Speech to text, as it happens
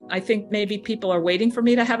I think maybe people are waiting for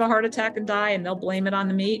me to have a heart attack and die and they'll blame it on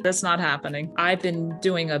the meat. That's not happening. I've been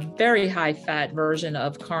doing a very high fat version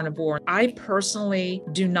of carnivore. I personally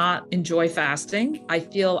do not enjoy fasting. I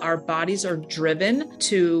feel our bodies are driven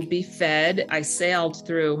to be fed. I sailed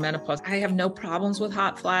through menopause. I have no problems with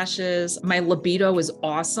hot flashes. My libido is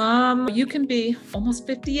awesome. You can be almost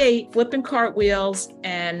 58, flipping cartwheels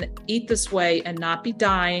and eat this way and not be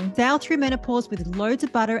dying. Sail through menopause with loads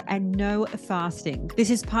of butter and no fasting. This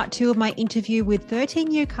is part 2 of my interview with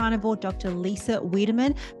 13-year carnivore Dr. Lisa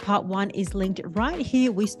Wiedeman. Part 1 is linked right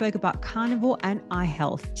here. We spoke about carnivore and eye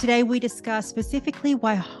health. Today we discuss specifically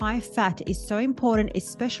why high fat is so important,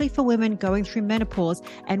 especially for women going through menopause,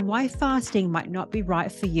 and why fasting might not be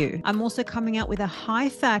right for you. I'm also coming out with a high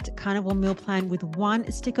fat carnivore meal plan with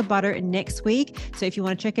 1 stick of butter next week. So if you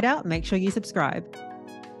want to check it out, make sure you subscribe.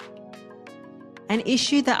 An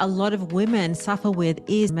issue that a lot of women suffer with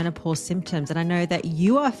is menopause symptoms. And I know that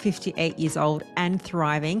you are 58 years old and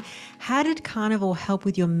thriving. How did carnivore help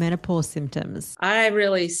with your menopause symptoms? I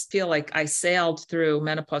really feel like I sailed through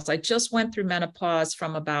menopause. I just went through menopause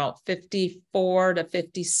from about 54 to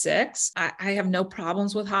 56. I have no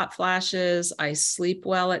problems with hot flashes. I sleep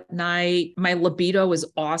well at night. My libido is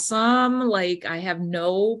awesome. Like I have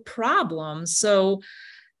no problems. So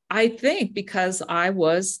I think because I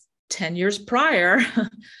was 10 years prior,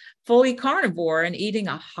 fully carnivore and eating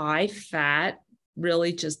a high fat,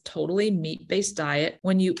 really just totally meat-based diet.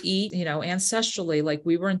 When you eat, ancestrally, like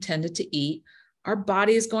we were intended to eat, our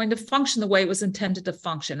body is going to function the way it was intended to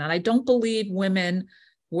function. And I don't believe women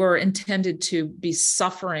were intended to be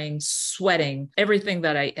suffering, sweating. Everything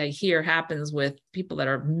that I hear happens with people that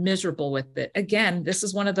are miserable with it. Again, this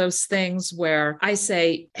is one of those things where I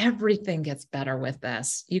say everything gets better with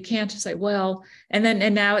this. You can't just say, well,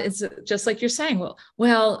 and now it's just like you're saying,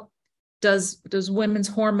 well, does women's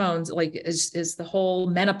hormones, like is the whole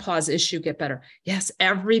menopause issue get better? Yes,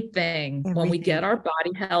 everything. When we get our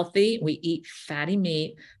body healthy, we eat fatty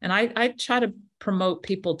meat. And I try to promote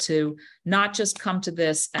people to not just come to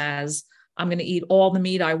this as I'm going to eat all the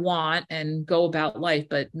meat I want and go about life,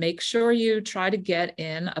 but make sure you try to get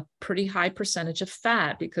in a pretty high percentage of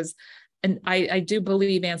fat and I do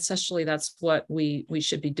believe ancestrally that's what we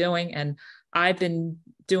should be doing. And I've been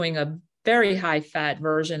doing a very high fat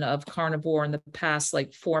version of carnivore in the past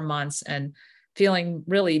 4 months and feeling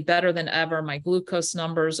really better than ever. My glucose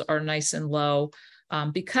numbers are nice and low.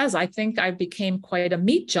 Because I think I became quite a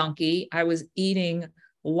meat junkie. I was eating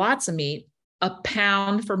lots of meat, a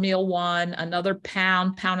pound for meal 1, another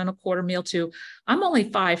pound and a quarter meal 2. I'm only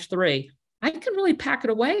 5'3". I can really pack it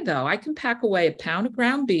away though. I can pack away a pound of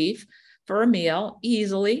ground beef for a meal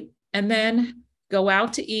easily, and then go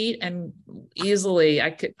out to eat and easily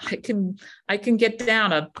I can get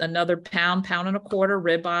down another pound and a quarter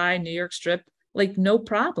ribeye, New York strip, like no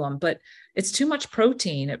problem. But it's too much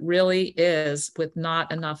protein. It really is, with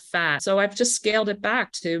not enough fat. So I've just scaled it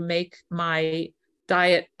back to make my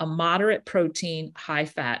diet a moderate protein, high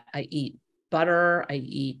fat. I eat butter, I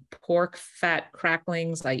eat pork fat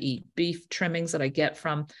cracklings, I eat beef trimmings that I get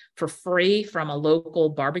for free from a local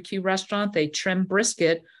barbecue restaurant. They trim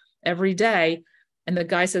brisket every day. And the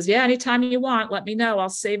guy says, yeah, anytime you want, let me know. I'll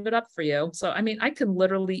save it up for you. So, I can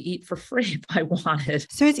literally eat for free if I wanted.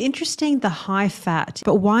 So it's interesting, the high fat,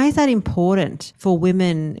 but why is that important for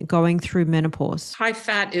women going through menopause? High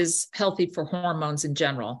fat is healthy for hormones in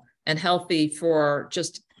general and healthy for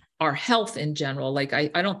just our health in general. Like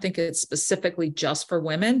I don't think it's specifically just for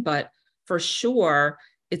women, but for sure,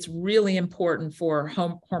 it's really important for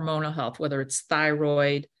hormonal health, whether it's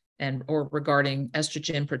thyroid, or regarding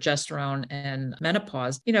estrogen, progesterone, and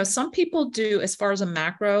menopause. Some people do, as far as a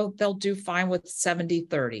macro, they'll do fine with 70-30,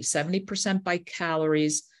 70% by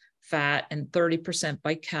calories, fat, and 30%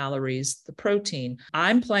 by calories, the protein.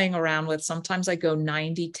 I'm playing around with, sometimes I go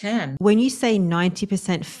 90-10. When you say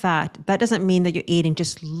 90% fat, that doesn't mean that you're eating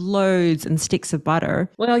just loads and sticks of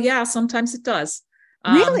butter. Well, yeah, sometimes it does.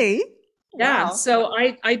 Really? Yeah. Wow. So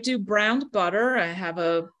I do browned butter. I have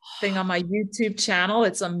a thing on my YouTube channel.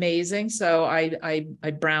 It's amazing. So I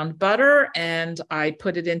browned butter and I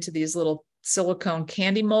put it into these little silicone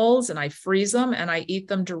candy molds and I freeze them and I eat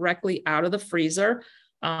them directly out of the freezer.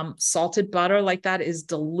 Salted butter like that is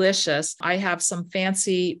delicious. I have some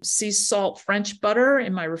fancy sea salt French butter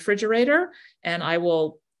in my refrigerator and I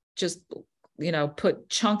will just put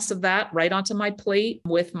chunks of that right onto my plate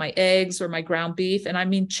with my eggs or my ground beef.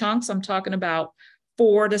 And chunks, I'm talking about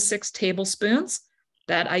 4 to 6 tablespoons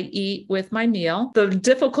that I eat with my meal. The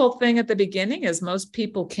difficult thing at the beginning is most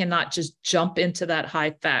people cannot just jump into that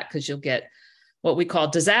high fat because you'll get what we call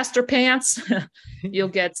disaster pants. You'll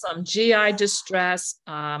get some GI distress.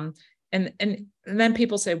 And then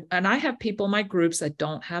people say, and I have people in my groups that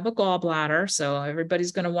don't have a gallbladder. So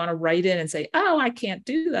everybody's going to want to write in and say, oh, I can't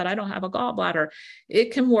do that. I don't have a gallbladder.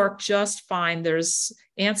 It can work just fine. There's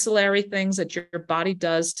ancillary things that your body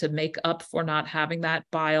does to make up for not having that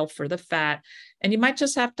bile for the fat. And you might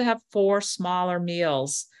just have to have 4 smaller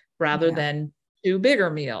meals rather than 2 bigger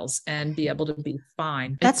meals and be able to be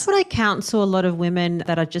fine. That's what I counsel a lot of women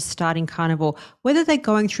that are just starting carnivore, whether they're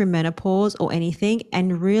going through menopause or anything,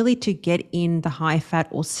 and really to get in the high fat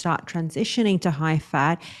or start transitioning to high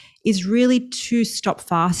fat is really to stop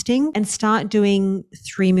fasting and start doing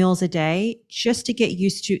 3 meals a day just to get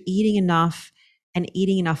used to eating enough and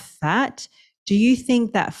eating enough fat. Do you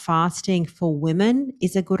think that fasting for women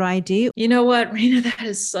is a good idea? You know what, Rena, that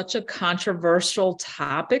is such a controversial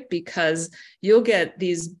topic because you'll get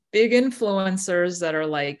these big influencers that are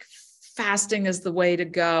like, fasting is the way to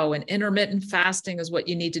go and intermittent fasting is what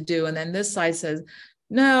you need to do. And then this side says,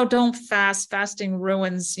 no, don't fast. Fasting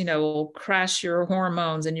ruins, will crash your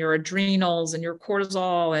hormones and your adrenals and your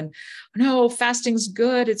cortisol. And no, fasting's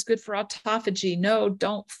good. It's good for autophagy. No,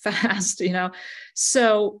 don't fast,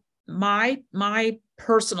 So my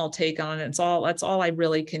personal take on it, that's all I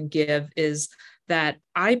really can give is that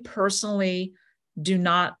I personally do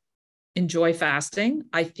not enjoy fasting.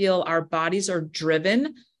 I feel our bodies are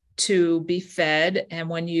driven to be fed. And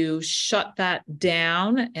when you shut that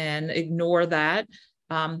down and ignore that,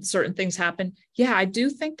 certain things happen. Yeah, I do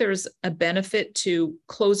think there's a benefit to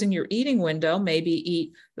closing your eating window, maybe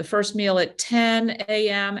eat the first meal at 10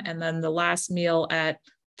 a.m. and then the last meal at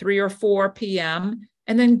 3 or 4 p.m.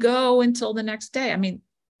 and then go until the next day. I mean,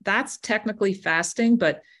 that's technically fasting,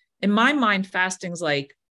 but in my mind, fasting's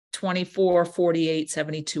like 24, 48,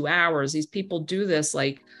 72 hours. These people do this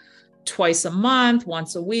like twice a month,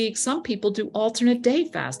 once a week. Some people do alternate day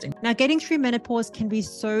fasting. Now, getting through menopause can be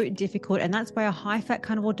so difficult, and that's why a high-fat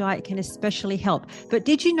carnivore diet can especially help. But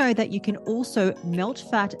did you know that you can also melt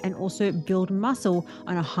fat and also build muscle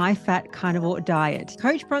on a high-fat carnivore diet?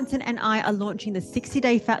 Coach Bronson and I are launching the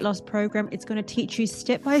 60-day fat loss program. It's going to teach you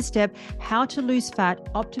step-by-step how to lose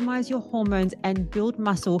fat, optimize your hormones, and build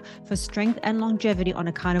muscle for strength and longevity on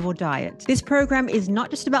a carnivore diet. This program is not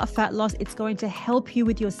just about fat loss. It's going to help you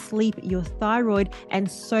with your sleep, your thyroid, and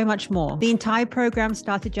so much more. The entire program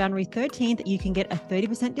starts January 13th. You can get a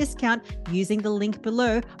 30% discount using the link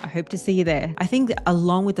below. I hope to see you there. I think that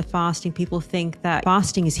along with the fasting, people think that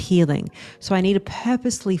fasting is healing. So I need to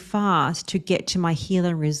purposely fast to get to my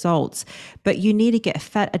healing results. But you need to get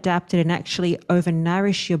fat adapted and actually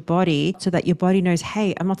overnourish your body so that your body knows,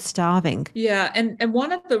 hey, I'm not starving. Yeah. And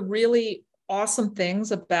one of the really awesome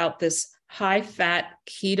things about this high fat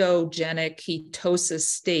ketogenic ketosis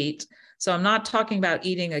state. So I'm not talking about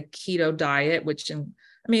eating a keto diet,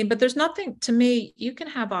 but there's nothing to me, you can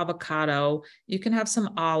have avocado, you can have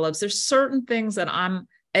some olives. There's certain things that I'm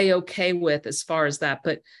A-okay with as far as that.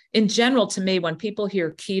 But in general, to me, when people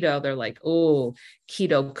hear keto, they're like, oh,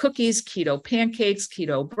 keto cookies, keto pancakes,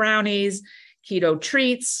 keto brownies, keto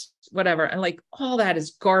treats, whatever. And like all that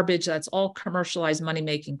is garbage. That's all commercialized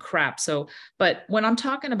money-making crap. But when I'm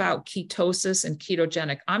talking about ketosis and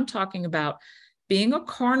ketogenic, I'm talking about being a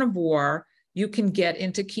carnivore. You can get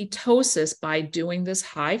into ketosis by doing this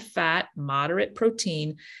high fat, moderate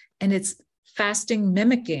protein, and it's fasting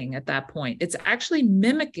mimicking at that point. It's actually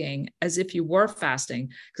mimicking as if you were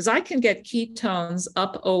fasting, because I can get ketones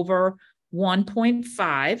up over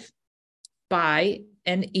 1.5 by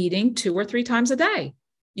eating 2 or 3 times a day.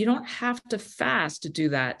 You don't have to fast to do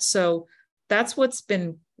that. So that's what's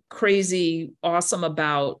been crazy awesome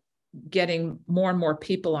about getting more and more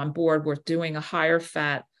people on board with doing a higher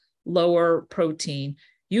fat, lower protein.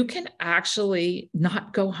 You can actually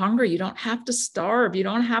not go hungry. You don't have to starve. You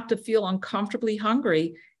don't have to feel uncomfortably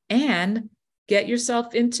hungry and get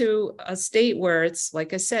yourself into a state where it's,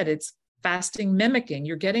 like I said, it's fasting mimicking.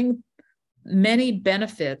 You're getting many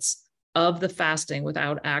benefits of the fasting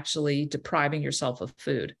without actually depriving yourself of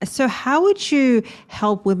food. So how would you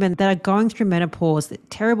help women that are going through menopause,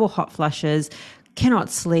 terrible hot flushes, cannot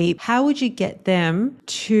sleep? How would you get them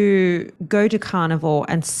to go to carnivore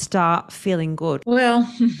and start feeling good?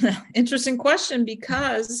 Well, interesting question,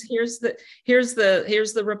 because here's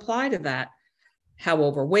the reply to that. How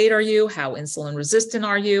overweight are you? How insulin resistant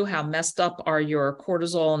are you? How messed up are your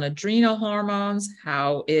cortisol and adrenal hormones?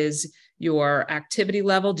 How is your activity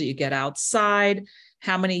level? Do you get outside?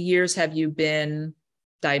 How many years have you been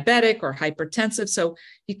diabetic or hypertensive? So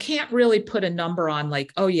you can't really put a number on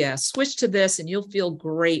like, oh yeah, switch to this and you'll feel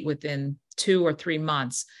great within 2 or 3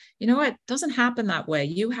 months. You know what? It doesn't happen that way.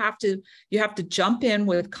 You have to jump in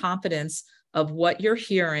with confidence of what you're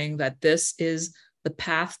hearing, that this is the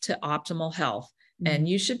path to optimal health. And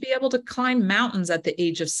you should be able to climb mountains at the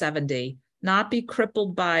age of 70, not be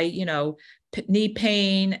crippled by, knee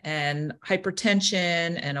pain and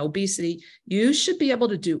hypertension and obesity. You should be able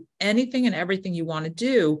to do anything and everything you want to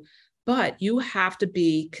do, but you have to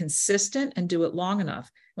be consistent and do it long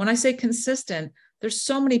enough. When I say consistent, there's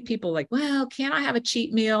so many people like, well, can't I have a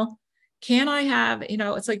cheat meal? Can I have,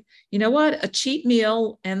 it's like, you know what? A cheat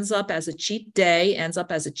meal ends up as a cheat day, ends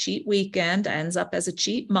up as a cheat weekend, ends up as a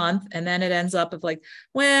cheat month. And then it ends up with like,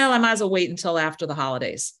 well, I might as well wait until after the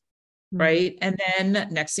holidays. Right. And then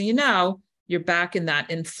next thing you know, you're back in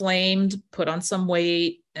that inflamed, put on some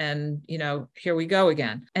weight, and, here we go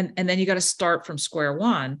again. And then you got to start from square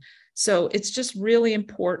one. So it's just really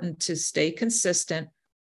important to stay consistent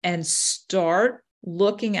and start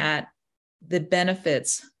looking at the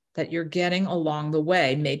benefits that you're getting along the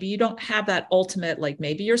way. Maybe you don't have that ultimate, like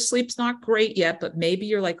maybe your sleep's not great yet, but maybe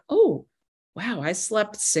you're like, oh, wow, I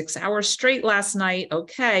slept 6 hours straight last night.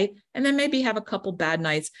 Okay. And then maybe have a couple bad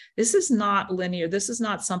nights. This is not linear. This is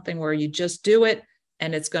not something where you just do it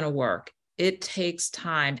and it's going to work. It takes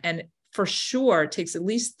time. And for sure, it takes at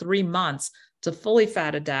least 3 months to fully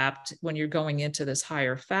fat adapt when you're going into this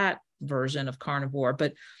higher fat version of carnivore.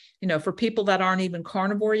 But, for people that aren't even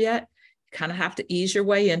carnivore yet, you kind of have to ease your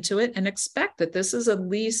way into it and expect that this is at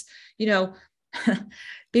least,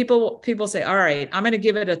 people say, all right, I'm going to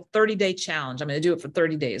give it a 30-day challenge. I'm going to do it for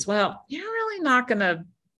 30 days. Well, you're really not going to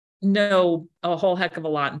know a whole heck of a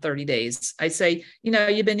lot in 30 days. I say,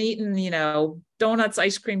 you've been eating, donuts,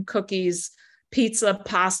 ice cream, cookies, pizza,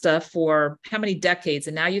 pasta for how many decades?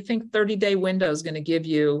 And now you think 30-day window is going to give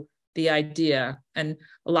you the idea. And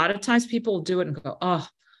a lot of times people do it and go, oh,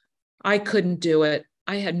 I couldn't do it.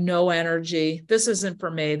 I had no energy. This isn't for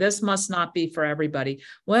me. This must not be for everybody.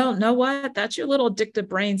 Well, know what? That's your little addictive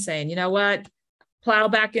brain saying, you know what? Plow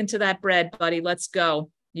back into that bread, buddy. Let's go.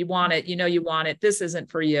 You want it. You want it. This isn't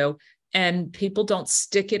for you. And people don't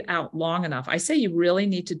stick it out long enough. I say you really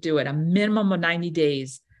need to do it a minimum of 90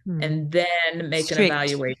 days and then make an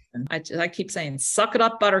evaluation. I keep saying, suck it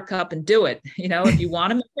up, buttercup, and do it. If you want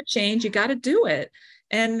to make a change, you got to do it.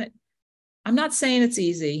 And I'm not saying it's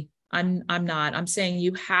easy. I'm not. I'm saying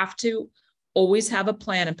you have to always have a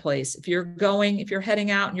plan in place. If you're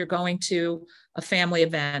heading out and you're going to a family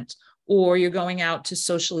event, or you're going out to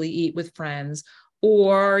socially eat with friends,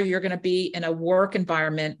 or you're going to be in a work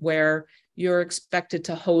environment where you're expected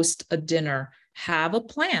to host a dinner, have a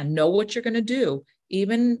plan, know what you're going to do.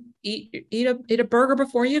 Even eat a burger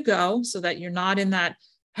before you go, so that you're not in that,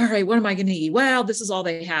 all right, what am I going to eat? Well, this is all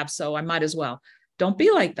they have, so I might as well. Don't be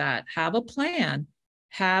like that. Have a plan.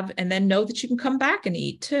 And then know that you can come back and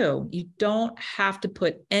eat too. You don't have to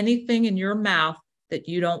put anything in your mouth that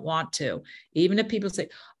you don't want to. Even if people say,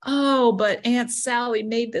 oh, but Aunt Sally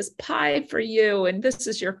made this pie for you and this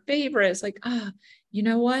is your favorite. It's like, you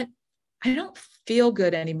know what? I don't feel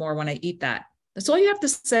good anymore when I eat that. That's all you have to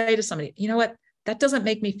say to somebody. You know what? That doesn't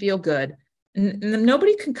make me feel good. And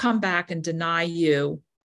nobody can come back and deny you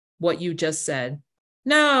what you just said.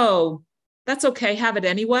 No, that's okay. Have it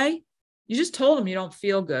anyway. You just told them you don't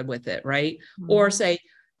feel good with it, right? Or say,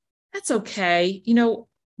 that's okay.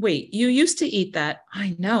 Wait, you used to eat that.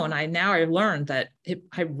 I know. And I learned that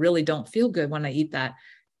I really don't feel good when I eat that.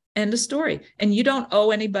 End of story. And you don't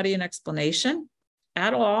owe anybody an explanation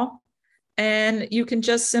at all. And you can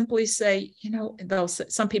just simply say,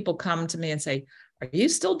 some people come to me and say, are you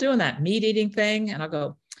still doing that meat eating thing? And I'll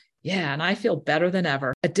go, yeah. And I feel better than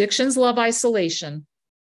ever. Addictions love isolation.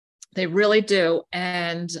 They really do.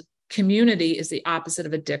 And community is the opposite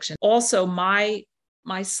of addiction. Also, my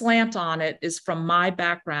slant on it is from my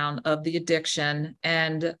background of the addiction.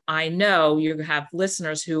 And I know you have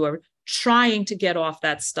listeners who are trying to get off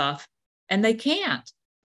that stuff and they can't.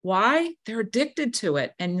 Why? They're addicted to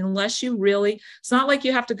it. And unless you really, it's not like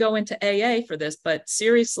you have to go into AA for this, but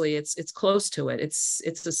seriously, it's close to it. It's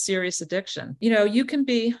a serious addiction. You can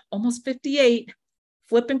be almost 58,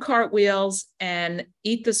 flipping cartwheels and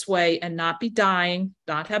eat this way and not be dying,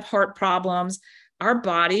 not have heart problems. Our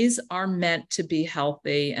bodies are meant to be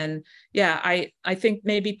healthy. And yeah, I think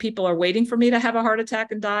maybe people are waiting for me to have a heart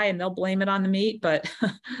attack and die and they'll blame it on the meat, but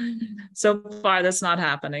so far that's not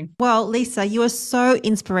happening. Well, Lisa, you are so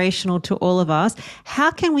inspirational to all of us.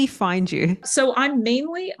 How can we find you? So I'm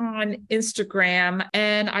mainly on Instagram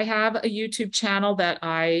and I have a YouTube channel that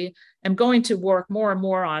I am going to work more and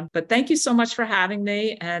more on, but thank you so much for having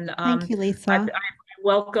me. And thank you, Lisa. I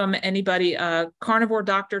welcome anybody. Carnivore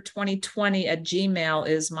Doctor 2020 at Gmail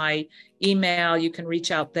is my email. You can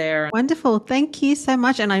reach out there. Wonderful. Thank you so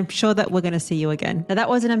much. And I'm sure that we're going to see you again. Now, that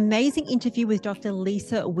was an amazing interview with Dr.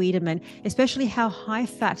 Lisa Wiedeman, especially how high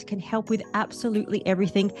fat can help with absolutely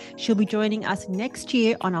everything. She'll be joining us next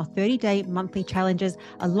year on our 30-day monthly challenges,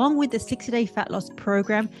 along with the 60-day fat loss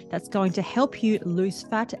program that's going to help you lose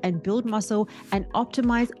fat and build muscle and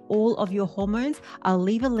optimize all of your hormones. I'll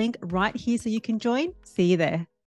leave a link right here so you can join. See you there.